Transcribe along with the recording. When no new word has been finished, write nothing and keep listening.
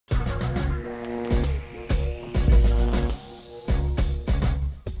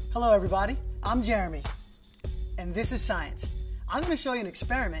Hello everybody, I'm Jeremy, and this is science. I'm going to show you an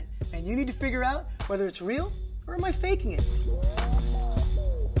experiment, and you need to figure out whether it's real or am I faking it.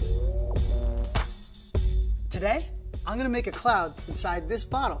 Today, I'm going to make a cloud inside this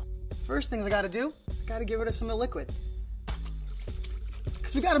bottle. First things I got to do, I got to get rid of some of the liquid.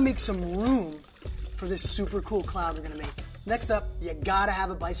 Because we got to make some room for this super cool cloud we're going to make. Next up, you got to have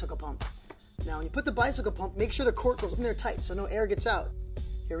a bicycle pump. Now when you put the bicycle pump, make sure the cork goes in there tight so no air gets out.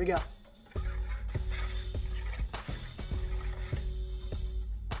 Here we go.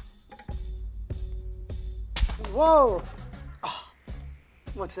 Whoa! Oh,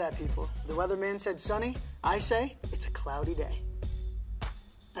 what's that, people? The weatherman said sunny. I say it's a cloudy day.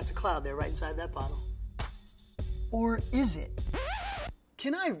 That's a cloud there right inside that bottle. Or is it?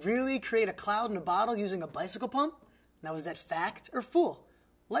 Can I really create a cloud in a bottle using a bicycle pump? Now, is that fact or fool?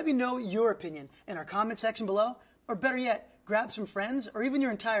 Let me know your opinion in our comment section below, or better yet, grab some friends or even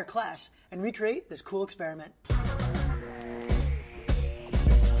your entire class and recreate this cool experiment.